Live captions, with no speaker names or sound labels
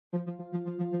Did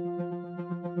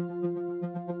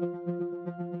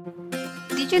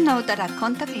you know that a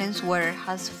contact lens wearer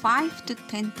has 5 to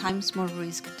 10 times more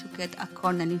risk to get a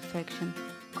corneal infection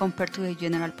compared to the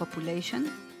general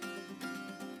population?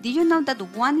 Did you know that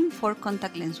 1 in 4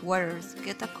 contact lens wearers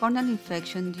get a corneal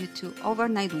infection due to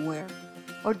overnight wear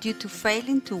or due to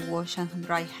failing to wash and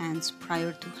dry hands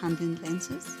prior to handling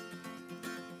lenses?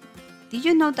 Did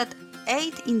you know that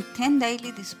 8 in 10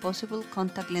 daily disposable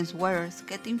contact lens wearers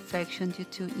get infection due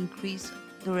to increased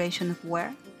duration of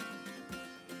wear?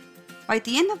 By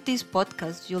the end of this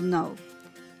podcast, you'll know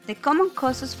the common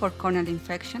causes for corneal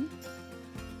infection,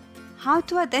 how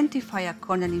to identify a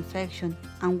corneal infection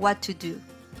and what to do,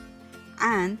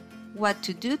 and what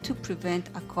to do to prevent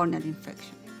a corneal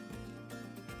infection.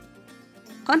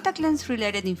 Contact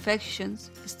lens-related infections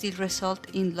still result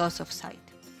in loss of sight.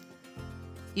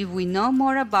 If we know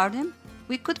more about them,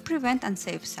 we could prevent and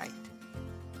save sight.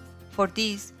 For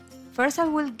this, first I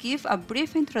will give a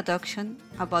brief introduction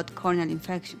about corneal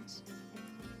infections.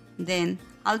 Then,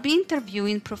 I'll be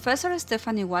interviewing Professor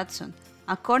Stephanie Watson,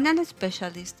 a corneal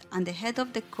specialist and the head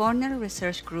of the Corneal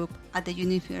Research Group at the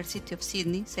University of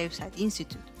Sydney SafeSight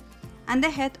Institute, and the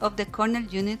head of the Corneal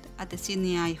Unit at the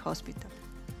Sydney Eye Hospital,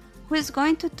 who is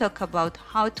going to talk about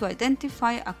how to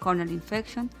identify a corneal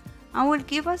infection and will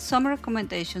give us some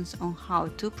recommendations on how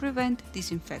to prevent this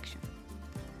infection.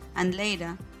 And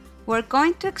later, we're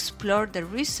going to explore the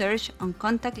research on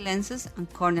contact lenses and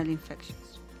corneal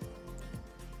infections.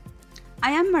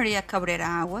 I am Maria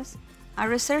Cabrera, a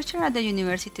researcher at the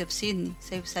University of Sydney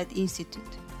SafeSight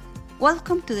Institute.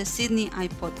 Welcome to the Sydney Eye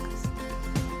Podcast.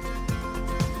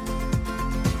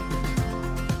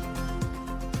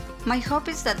 My hope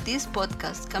is that this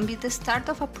podcast can be the start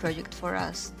of a project for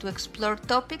us to explore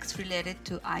topics related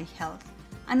to eye health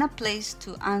and a place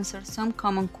to answer some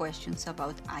common questions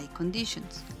about eye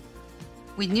conditions.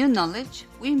 With new knowledge,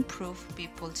 we improve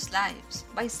people's lives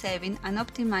by saving and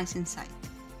optimizing sight.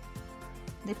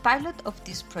 The pilot of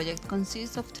this project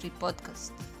consists of 3 podcasts.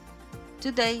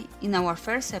 Today, in our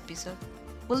first episode,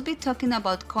 we'll be talking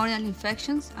about corneal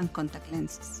infections and contact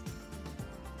lenses.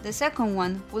 The second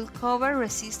one will cover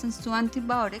resistance to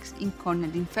antibiotics in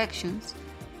corneal infections,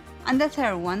 and the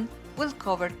third one will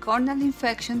cover corneal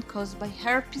infection caused by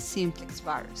herpes simplex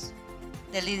virus,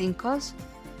 the leading cause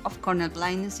of corneal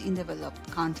blindness in developed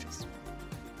countries.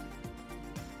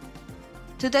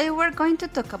 Today we're going to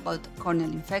talk about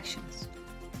corneal infections.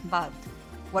 But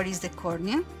what is the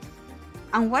cornea?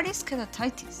 And what is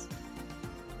keratitis?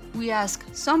 We ask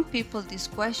some people these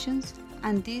questions,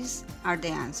 and these are the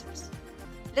answers.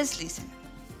 Let's listen.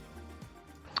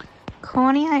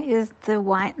 Cornea is the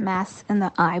white mass in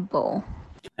the eyeball.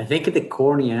 I think the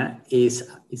cornea is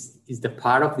the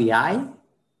part of the eye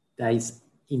that is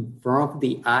in front of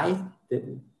the eye,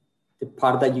 the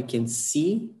part that you can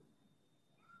see,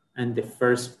 and the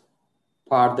first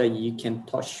part that you can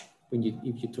touch.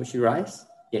 If you touch your eyes,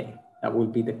 that will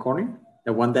be the cornea,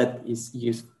 the one that is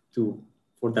used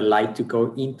for the light to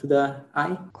go into the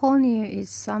eye. Cornea is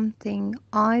something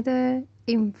either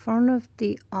in front of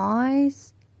the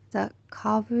eyes that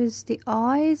covers the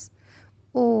eyes,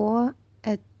 or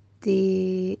at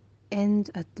the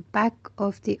end, at the back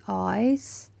of the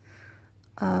eyes.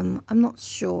 I'm not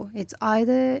sure. It's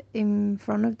either in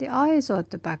front of the eyes or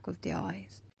at the back of the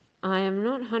eyes. I am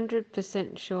not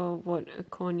 100% sure what a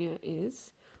cornea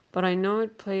is, but I know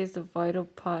it plays a vital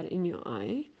part in your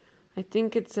eye. I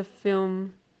think it's a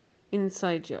film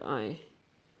inside your eye,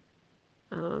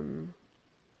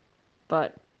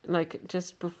 but like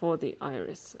just before the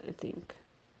iris, I think.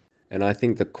 And I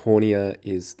think the cornea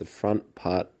is the front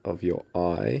part of your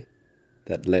eye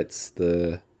that lets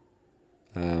the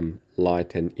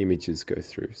light and images go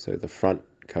through. So the front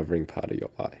covering part of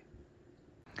your eye.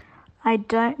 I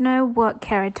don't know what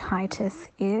keratitis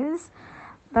is,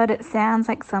 but it sounds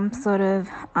like some sort of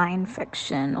eye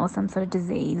infection or some sort of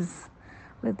disease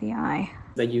with the eye.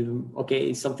 That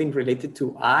it's something related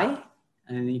to eye,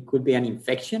 and it could be an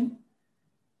infection.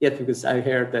 Yes, because I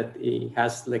heard that it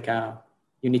has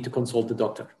you need to consult the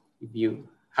doctor if you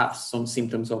have some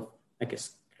symptoms of like a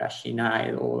scratching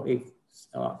eye, or if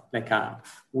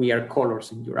weird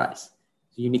colors in your eyes.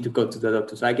 So you need to go to the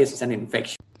doctor. So I guess it's an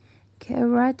infection.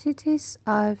 Keratitis,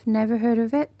 I've never heard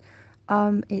of it.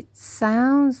 It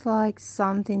sounds like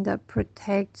something that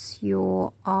protects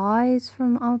your eyes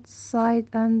from outside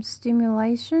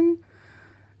stimulation.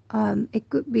 It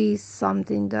could be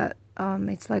something that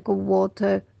it's like a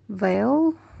water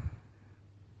veil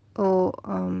or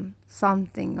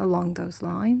something along those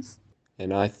lines.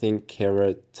 And I think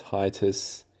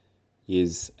keratitis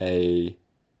is a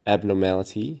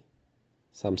abnormality,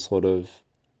 some sort of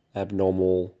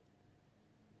abnormal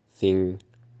thing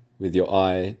with your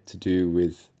eye to do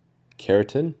with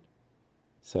keratin.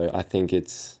 So I think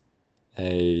it's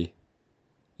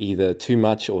either too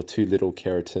much or too little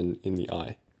keratin in the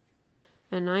eye.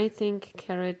 And I think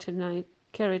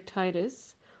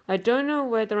keratitis, I don't know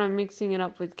whether I'm mixing it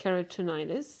up with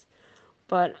keratinitis,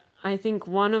 but I think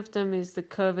one of them is the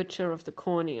curvature of the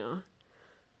cornea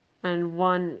and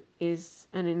one is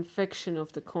an infection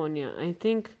of the cornea. I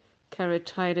think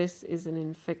keratitis is an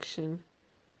infection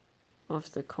of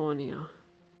the cornea.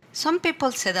 Some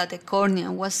people said that the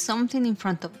cornea was something in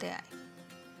front of the eye.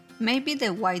 Maybe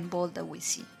the white ball that we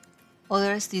see.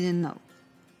 Others didn't know.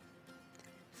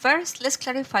 First, let's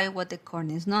clarify what the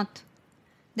cornea is not.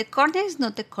 The cornea is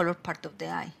not the color part of the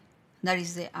eye. That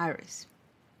is the iris.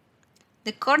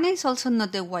 The cornea is also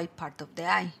not the white part of the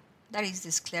eye. That is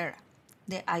the sclera,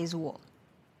 the eye's wall.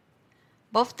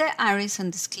 Both the iris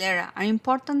and the sclera are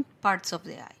important parts of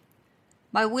the eye,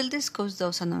 but we'll discuss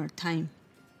those another time.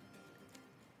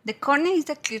 The cornea is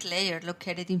the clear layer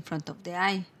located in front of the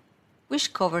eye,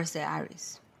 which covers the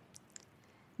iris.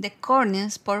 The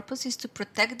cornea's purpose is to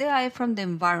protect the eye from the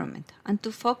environment and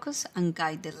to focus and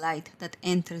guide the light that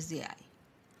enters the eye.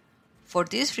 For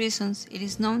these reasons, it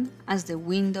is known as the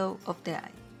window of the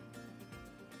eye.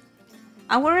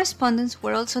 Our respondents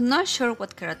were also not sure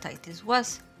what keratitis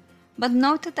was, but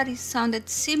noted that it sounded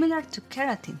similar to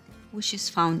keratin, which is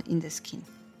found in the skin.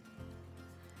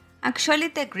 Actually,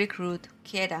 the Greek root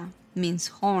kera means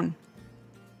horn.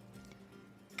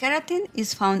 Keratin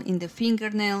is found in the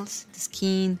fingernails, the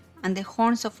skin, and the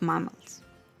horns of mammals.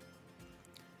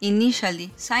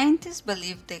 Initially, scientists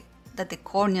believed that the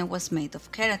cornea was made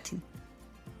of keratin.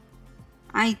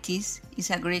 Itis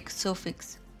is a Greek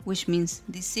suffix, which means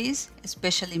disease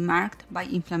especially marked by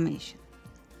inflammation.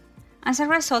 As a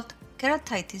result,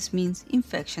 keratitis means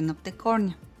infection of the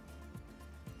cornea.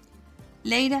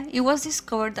 Later, it was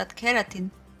discovered that keratin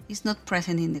is not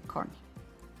present in the cornea.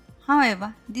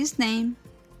 However, this name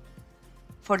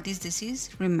for this disease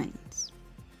remains.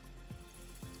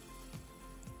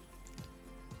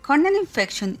 Corneal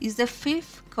infection is the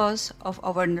fifth cause of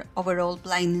overall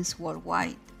blindness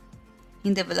worldwide.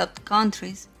 In developed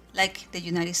countries, like the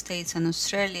United States and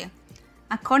Australia,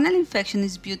 a corneal infection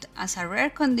is viewed as a rare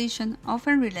condition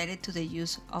often related to the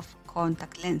use of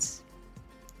contact lens.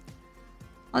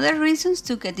 Other reasons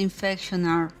to get infection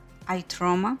are eye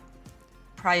trauma,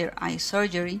 prior eye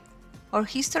surgery, or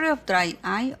history of dry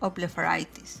eye or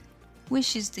blepharitis,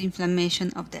 which is the inflammation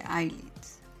of the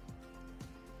eyelids.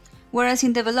 Whereas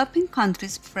in developing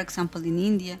countries, for example in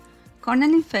India,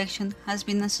 corneal infection has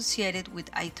been associated with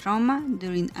eye trauma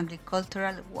during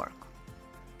agricultural work.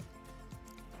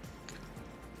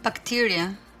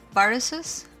 Bacteria,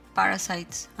 viruses,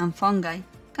 parasites, and fungi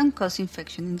can cause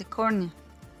infection in the cornea.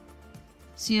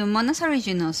 Pseudomonas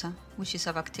aeruginosa, which is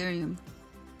a bacterium,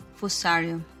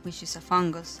 Fusarium, which is a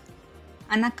fungus,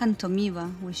 and Acanthamoeba,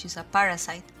 which is a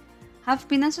parasite, have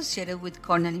been associated with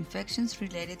corneal infections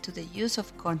related to the use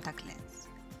of contact lens.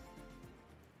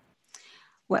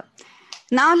 Well,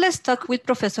 now let's talk with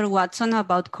Professor Watson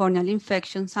about corneal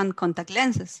infections and contact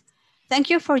lenses. Thank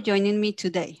you for joining me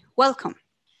today. Welcome.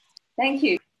 Thank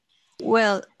you.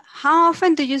 Well, how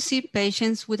often do you see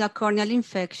patients with a corneal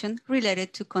infection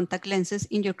related to contact lenses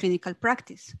in your clinical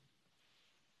practice?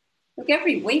 Look,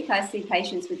 every week I see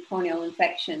patients with corneal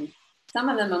infection. Some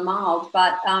of them are mild,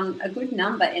 but a good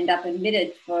number end up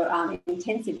admitted for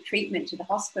intensive treatment to the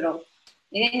hospital.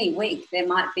 In any week, there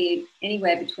might be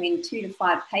anywhere between 2 to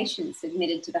 5 patients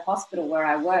admitted to the hospital where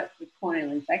I work with corneal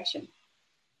infection.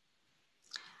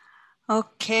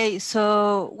 Okay,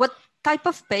 so what type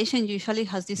of patient usually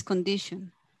has this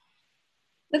condition?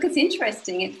 Look, it's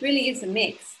interesting. It really is a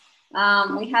mix.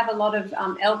 We have a lot of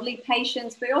elderly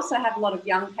patients. We also have a lot of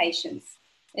young patients.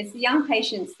 It's the young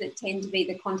patients that tend to be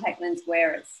the contact lens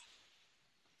wearers.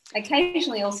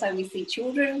 Occasionally also we see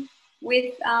children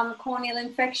with corneal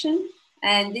infection,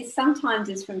 and this sometimes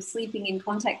is from sleeping in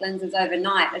contact lenses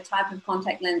overnight, a type of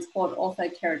contact lens called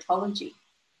orthokeratology.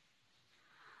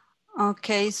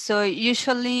 Okay, so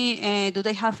usually do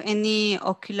they have any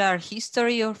ocular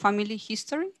history or family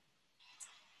history?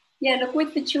 Yeah, look,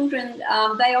 with the children,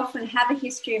 they often have a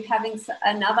history of having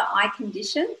another eye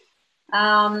condition.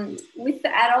 With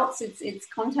the adults, it's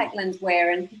contact lens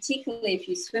wear, and particularly if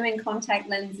you swim in contact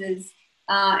lenses,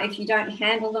 if you don't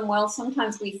handle them well,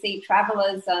 sometimes we see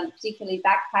travelers, particularly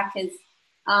backpackers,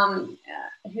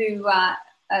 who are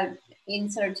in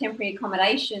sort of temporary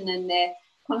accommodation and their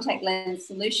contact lens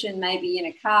solution may be in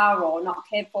a car or not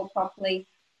cared for properly.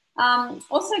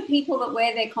 Also people that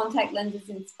wear their contact lenses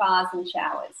in spas and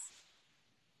showers.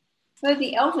 For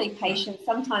the elderly patients,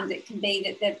 sometimes it can be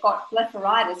that they've got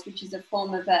blepharitis, which is a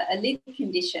form of a lid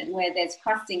condition where there's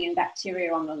crusting and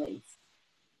bacteria on the lids.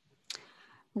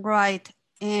 Right.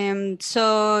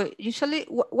 So usually,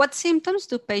 what symptoms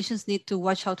do patients need to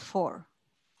watch out for?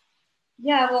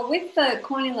 Yeah, well, with the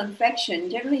corneal infection,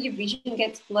 generally your vision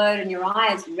gets blurred and your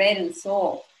eye is red and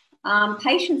sore.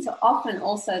 Patients are often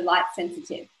also light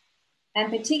sensitive,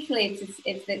 and particularly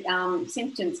if the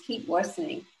symptoms keep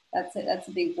worsening, that's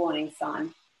a big warning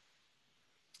sign.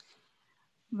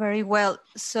 Very well.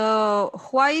 So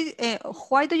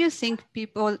why do you think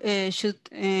people should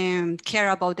care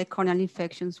about the corneal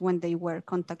infections when they wear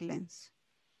contact lens?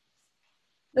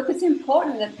 Look, it's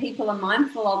important that people are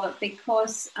mindful of it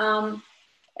because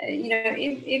you know,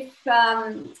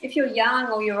 if you're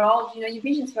young or you're old, you know, your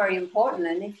vision's very important.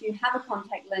 And if you have a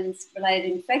contact lens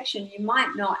related infection, you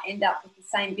might not end up with the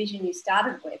same vision you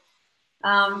started with.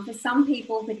 For some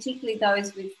people, particularly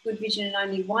those with good vision in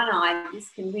only one eye, this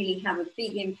can really have a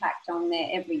big impact on their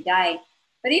everyday.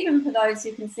 But even for those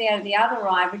who can see out of the other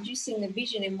eye, reducing the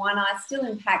vision in one eye still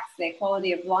impacts their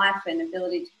quality of life and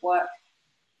ability to work.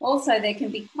 Also, there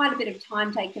can be quite a bit of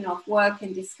time taken off work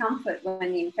and discomfort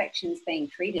when the infection is being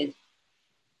treated.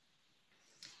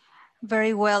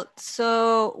 Very well.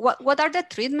 So what are the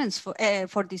treatments for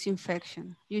this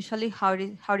infection? Usually how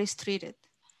it is treated?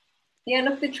 Yeah,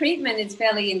 look, the treatment is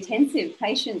fairly intensive.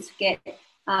 Patients get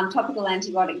topical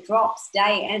antibiotic drops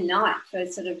day and night for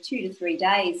sort of 2 to 3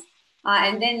 days.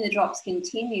 And then the drops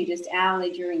continue just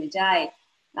hourly during the day.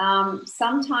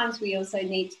 Sometimes we also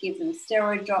need to give them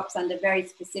steroid drops under very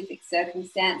specific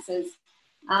circumstances,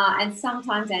 and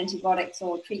sometimes antibiotics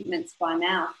or treatments by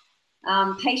mouth.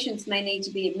 Patients may need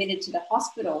to be admitted to the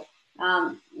hospital,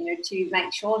 you know, to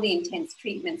make sure the intense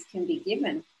treatments can be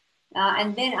given.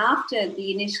 And then after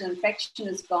the initial infection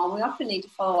is gone, we often need to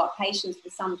follow up patients for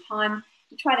some time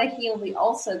to try to heal the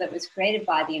ulcer that was created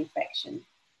by the infection.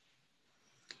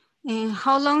 And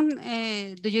how long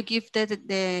do you give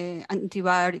the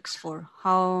antibiotics for?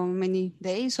 How many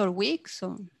days or weeks?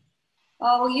 Or?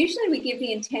 Oh, well, usually we give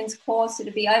the intense course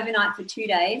to be overnight for 2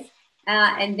 days,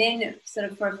 and then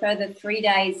sort of for a further 3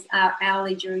 days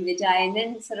hourly during the day, and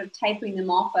then sort of tapering them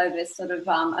off over sort of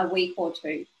a week or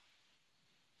two.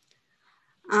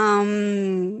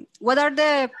 What are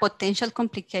the potential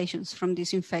complications from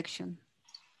this infection?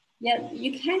 Yeah,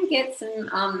 you can get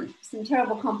some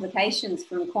terrible complications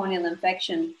from corneal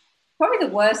infection. Probably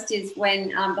the worst is when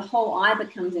the whole eye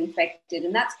becomes infected,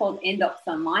 and that's called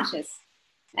endophthalmitis.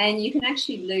 And you can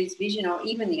actually lose vision or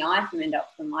even the eye from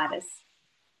endophthalmitis.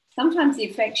 Sometimes the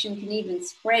infection can even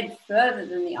spread further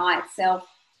than the eye itself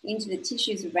into the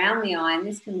tissues around the eye, and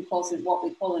this can cause what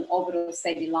we call an orbital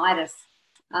cellulitis.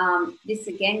 This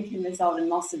again can result in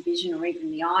loss of vision or even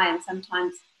the eye, and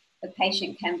sometimes the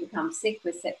patient can become sick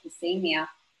with septicemia.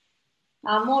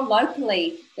 More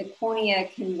locally, the cornea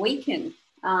can weaken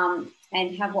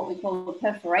and have what we call a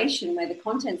perforation where the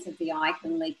contents of the eye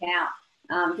can leak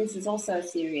out. This is also a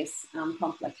serious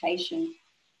complication.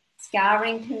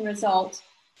 Scarring can result,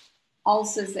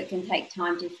 ulcers that can take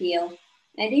time to heal,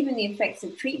 and even the effects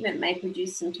of treatment may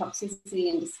produce some toxicity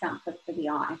and discomfort for the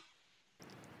eye.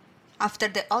 After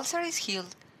the ulcer is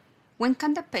healed, when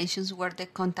can the patients wear the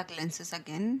contact lenses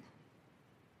again?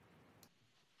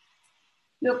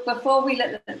 Look, before we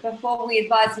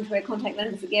advise them to wear contact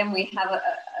lenses again, we have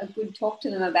a good talk to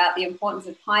them about the importance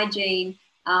of hygiene,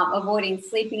 avoiding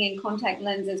sleeping in contact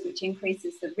lenses, which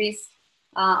increases the risk,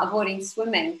 avoiding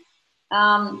swimming.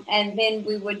 And then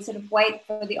we would sort of wait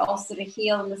for the ulcer to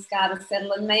heal and the scar to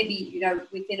settle, and maybe, you know,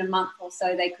 within a month or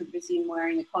so they could resume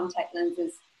wearing the contact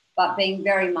lenses, but being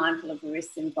very mindful of the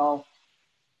risks involved.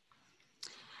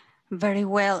 Very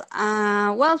well.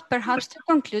 Well, perhaps to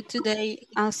conclude today,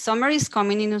 summer is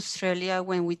coming in Australia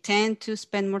when we tend to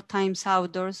spend more time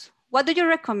outdoors. What do you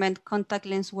recommend contact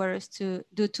lens wearers to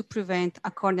do to prevent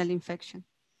a corneal infection?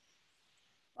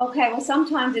 Okay, well,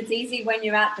 sometimes it's easy when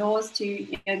you're outdoors to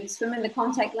swim in the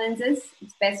contact lenses.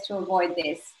 It's best to avoid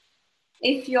this.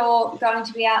 If you're going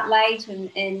to be out late and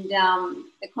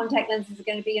the contact lenses are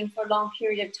going to be in for a long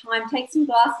period of time, take some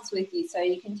glasses with you so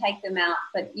you can take them out,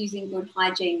 but using good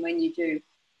hygiene when you do.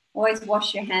 Always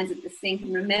wash your hands at the sink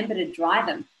and remember to dry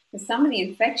them, because some of the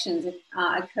infections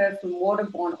occur from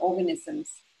waterborne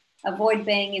organisms. Avoid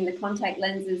being in the contact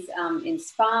lenses in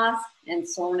spas and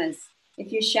saunas.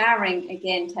 If you're showering,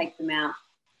 again, take them out.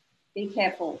 Be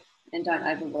careful and don't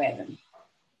overwear them.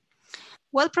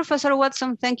 Well, Professor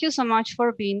Watson, thank you so much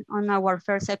for being on our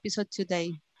first episode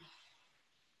today.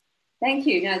 Thank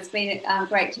you. No, it's been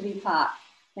great to be part.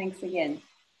 Thanks again.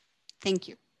 Thank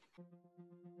you.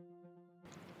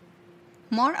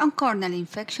 More on corneal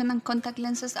infection and contact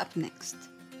lenses up next.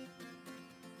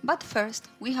 But first,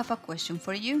 we have a question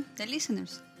for you, the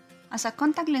listeners. As a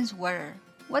contact lens wearer,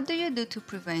 what do you do to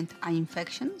prevent eye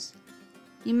infections?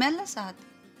 Email us at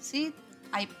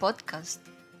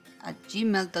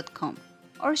seedeyepodcast@gmail.com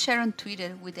or share on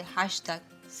Twitter with the hashtag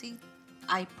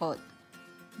SeedEyePod.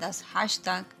 That's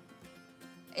hashtag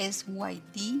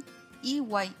SYDEYEPOD.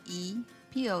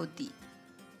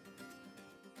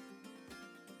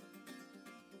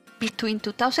 Between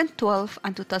 2012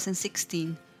 and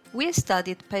 2016, we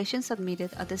studied patients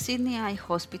admitted at the Sydney Eye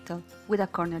Hospital with a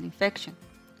corneal infection.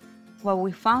 What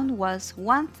we found was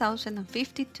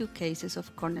 1,052 cases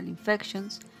of corneal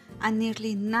infections, and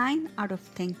nearly 9 out of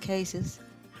 10 cases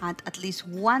had at least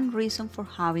one reason for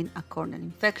having a corneal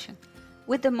infection,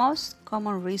 with the most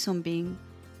common reason being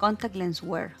contact lens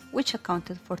wear, which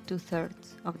accounted for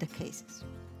 2/3 of the cases.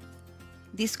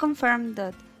 This confirmed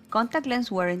that contact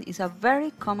lens wearing is a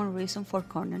very common reason for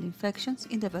corneal infections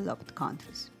in developed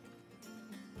countries.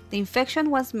 The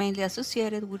infection was mainly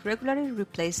associated with regularly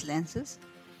replaced lenses,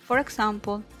 for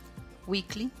example,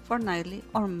 weekly, fortnightly,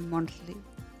 or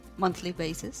monthly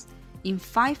basis in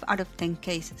 5 out of 10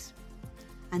 cases,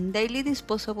 and daily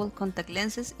disposable contact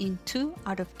lenses in 2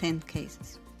 out of 10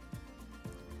 cases.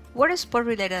 Water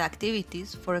sport-related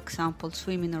activities, for example,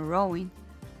 swimming or rowing,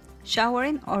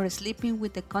 showering or sleeping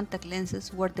with the contact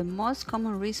lenses were the most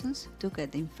common reasons to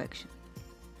get the infection.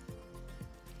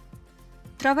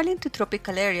 Traveling to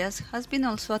tropical areas has been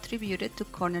also attributed to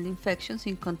corneal infections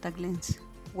in contact lens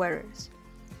wearers.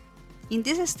 In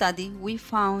this study, we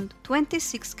found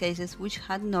 26 cases which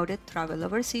had noted travel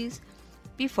overseas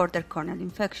before their corneal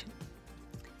infection.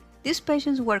 These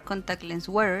patients were contact lens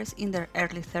wearers in their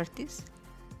early 30s,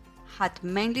 had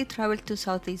mainly traveled to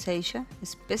Southeast Asia,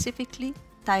 specifically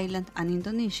Thailand and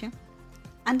Indonesia,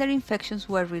 and their infections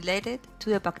were related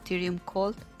to the bacterium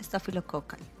called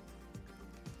Staphylococci.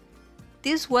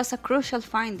 This was a crucial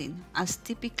finding, as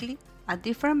typically a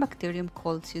different bacterium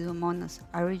called Pseudomonas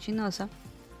aeruginosa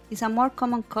is a more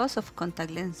common cause of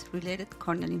contact lens-related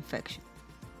corneal infection.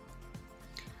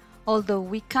 Although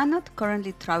we cannot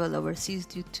currently travel overseas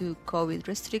due to COVID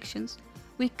restrictions,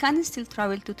 we can still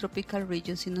travel to tropical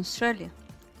regions in Australia,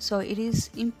 so it is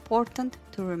important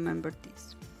to remember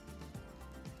this.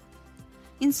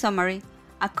 In summary,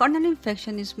 a corneal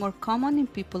infection is more common in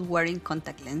people wearing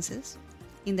contact lenses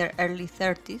in their early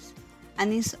 30s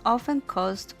and is often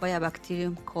caused by a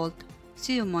bacterium called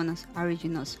Pseudomonas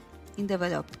aeruginosa in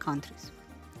developed countries.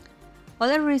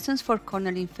 Other reasons for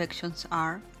corneal infections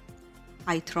are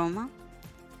eye trauma,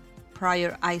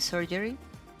 prior eye surgery,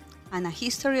 and a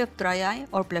history of dry eye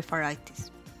or blepharitis.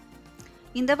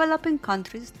 In developing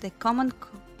countries, the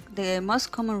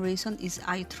most common reason is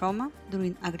eye trauma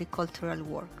during agricultural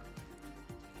work.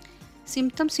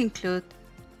 Symptoms include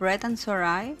red and sore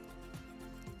eye,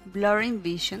 blurring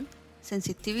vision,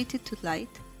 sensitivity to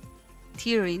light,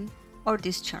 tearing, or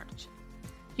discharge.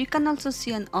 You can also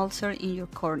see an ulcer in your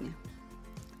cornea.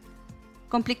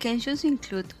 Complications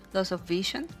include loss of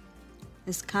vision,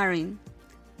 scarring,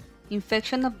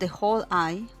 infection of the whole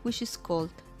eye, which is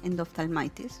called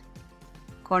endophthalmitis,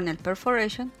 corneal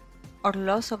perforation, or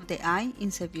loss of the eye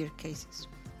in severe cases.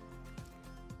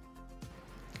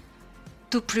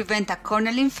 To prevent a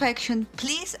corneal infection,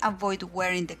 please avoid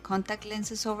wearing the contact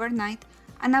lenses overnight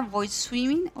and avoid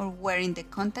swimming or wearing the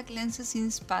contact lenses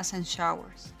in spas and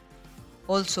showers.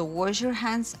 Also, wash your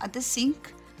hands at the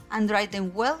sink and dry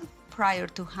them well prior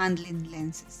to handling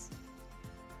lenses.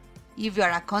 If you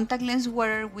are a contact lens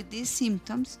wearer with these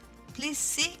symptoms, please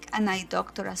seek an eye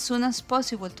doctor as soon as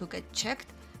possible to get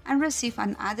checked and receive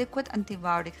an adequate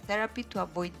antibiotic therapy to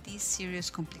avoid these serious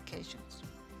complications.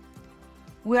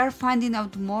 We are finding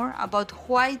out more about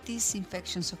why these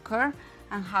infections occur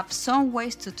and have some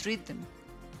ways to treat them,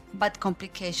 but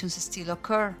complications still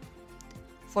occur.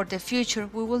 For the future,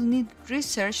 we will need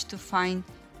research to find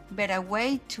better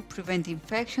way to prevent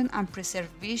infection and preserve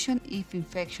vision if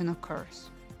infection occurs.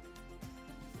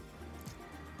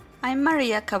 I'm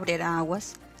Maria Cabrera.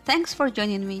 Thanks for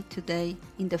joining me today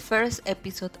in the first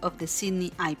episode of the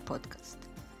Sydney Eye Podcast.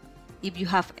 If you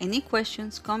have any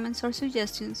questions, comments, or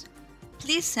suggestions,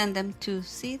 please send them to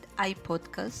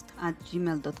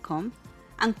seedeyepodcast@gmail.com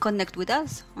and connect with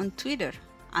us on Twitter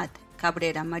at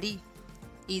Cabrera Marie.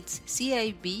 It's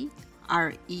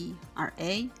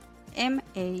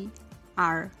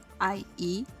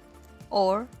CABRERAMARIE,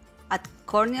 or at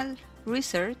Corneal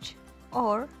Research,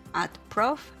 or at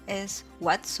Prof S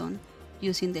Watson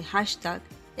using the hashtag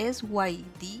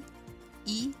SYDEYEPOD.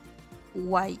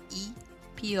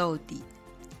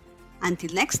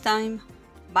 Until next time,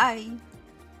 bye!